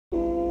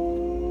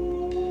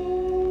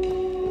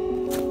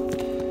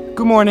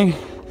Good morning,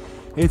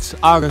 it's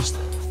August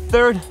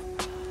 3rd,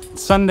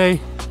 it's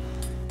Sunday,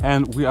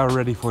 and we are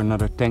ready for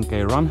another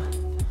 10k run,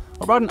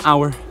 about an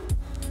hour.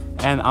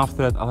 And after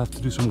that I'll have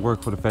to do some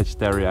work for the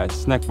vegetarian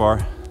snack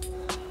bar.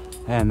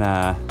 And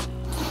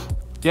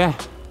yeah,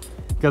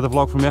 got the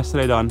vlog from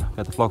yesterday done,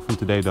 got the vlog from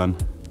today done.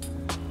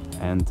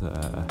 And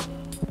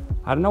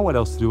I don't know what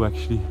else to do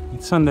actually.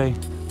 It's Sunday,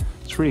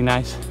 it's really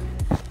nice.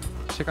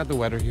 Check out the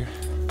weather here.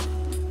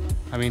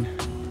 I mean,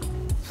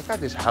 check out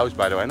this house,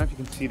 by the way, I don't know if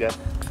you can see that.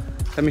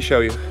 Let me show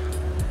you.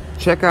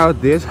 Check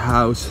out this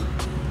house.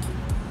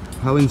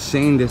 How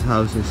insane this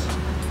house is.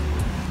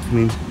 I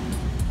mean,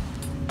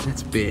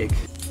 that's big.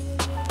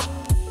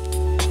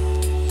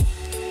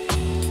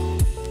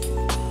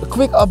 A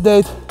quick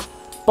update.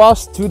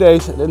 Past 2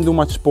 days I didn't do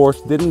much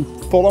sports, didn't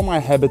follow my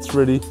habits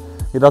really.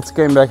 Lillyta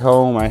came back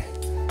home, I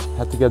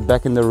had to get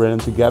back in the rhythm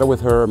together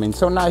with her. I mean,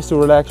 so nice to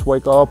relax,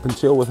 wake up and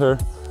chill with her.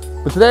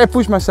 But today I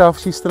pushed myself,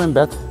 she's still in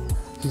bed.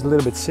 She's a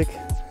little bit sick.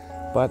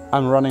 But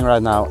I'm running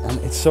right now and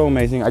it's so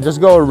amazing. I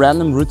just go a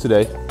random route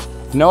today.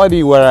 No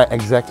idea where I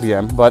exactly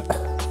am, but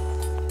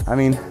I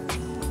mean,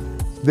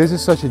 this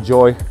is such a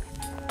joy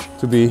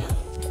to be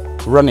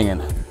running in.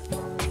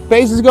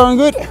 Pace is going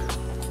good.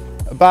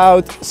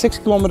 About 6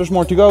 kilometers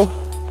more to go.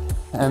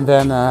 And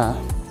then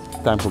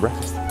time for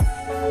breakfast.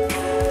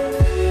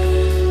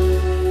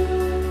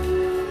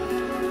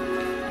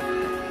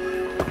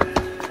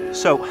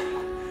 So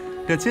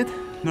that's it.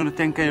 Another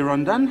 10k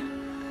run done.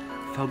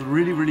 Felt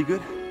really, really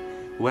good.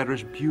 The weather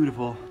is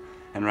beautiful,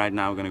 and right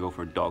now we're gonna go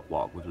for a dog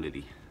walk with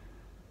Lilly.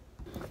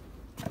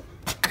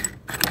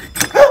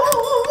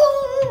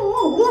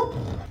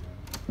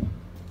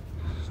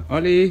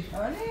 Ollie!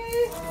 Ollie!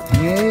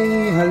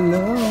 Hey,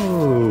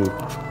 hello!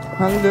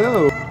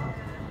 Hello!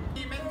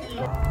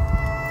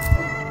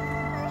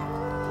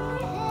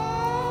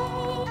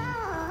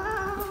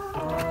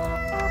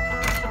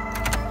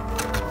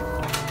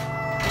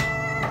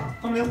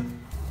 Kom Lil!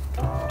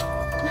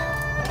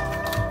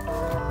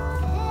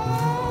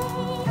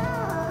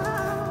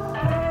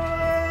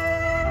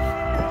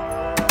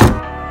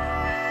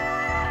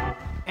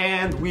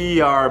 And we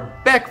are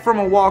back from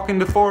a walk in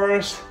the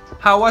forest.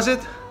 How was it?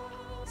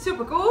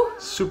 Super cool.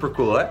 Super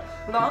cool, eh?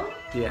 Long?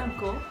 Yeah. And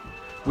cool.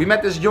 We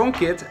met this young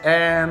kid,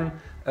 and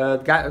the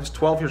guy was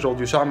 12 years old.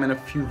 You saw him in a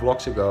few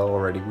vlogs ago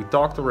already. We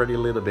talked already a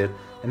little bit,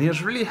 and he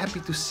was really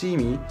happy to see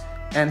me.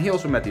 And he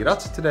also met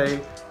Lillyta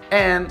today.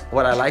 And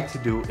what I like to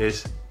do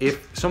is,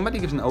 if somebody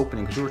gives an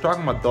opening, because we were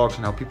talking about dogs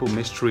and how people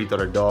mistreat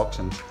other dogs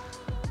and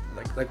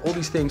like all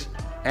these things,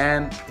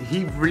 and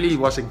he really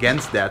was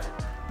against that.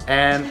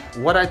 And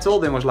what I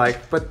told him was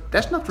like, but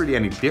that's not really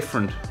any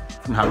different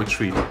from how we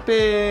treat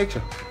pigs.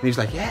 And he's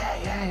like,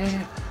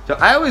 yeah. So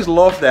I always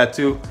love that,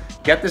 to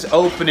get this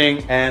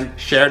opening and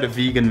share the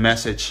vegan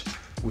message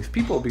with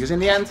people, because in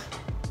the end,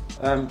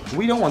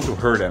 we don't want to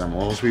hurt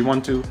animals. We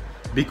want to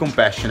be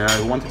compassionate,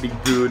 we want to be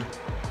good.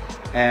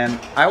 And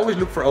I always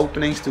look for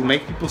openings to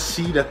make people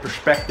see that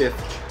perspective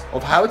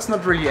of how it's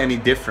not really any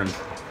different.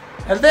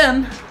 And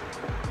then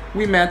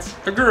we met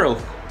a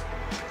girl.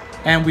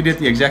 And we did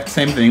the exact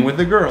same thing with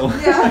the girl.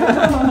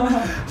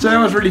 Yeah. So that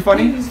was really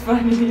funny. It was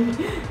funny.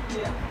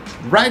 Yeah.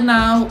 Right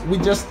now we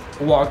just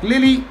walked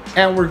Lilly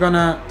and we're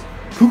gonna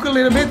cook a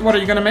little bit. What are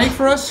you gonna make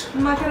for us?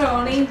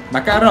 Macaroni.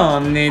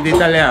 Macaroni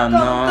d'italiano.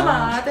 Con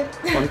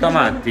tomate. Con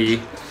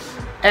tomati.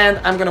 And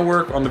I'm gonna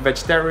work on the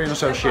Vegetarian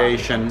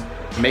Association.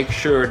 Make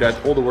sure that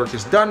all the work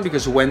is done,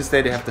 because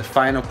Wednesday they have the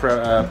final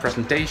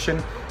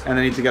presentation and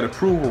they need to get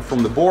approval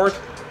from the board.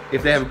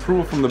 If they have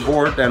approval from the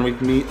board, then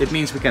it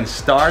means we can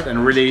start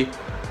and really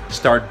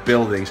start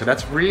building. So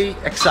that's really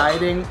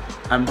exciting.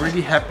 I'm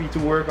really happy to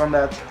work on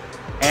that.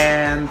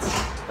 And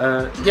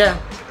yeah,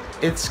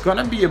 it's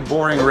gonna be a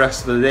boring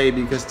rest of the day,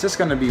 because it's just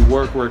gonna be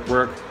work.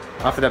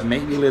 After that,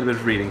 maybe a little bit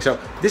of reading. So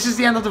this is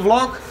the end of the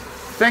vlog.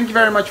 Thank you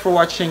very much for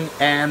watching,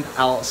 and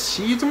I'll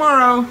see you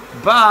tomorrow.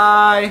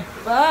 Bye!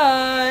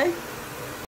 Bye!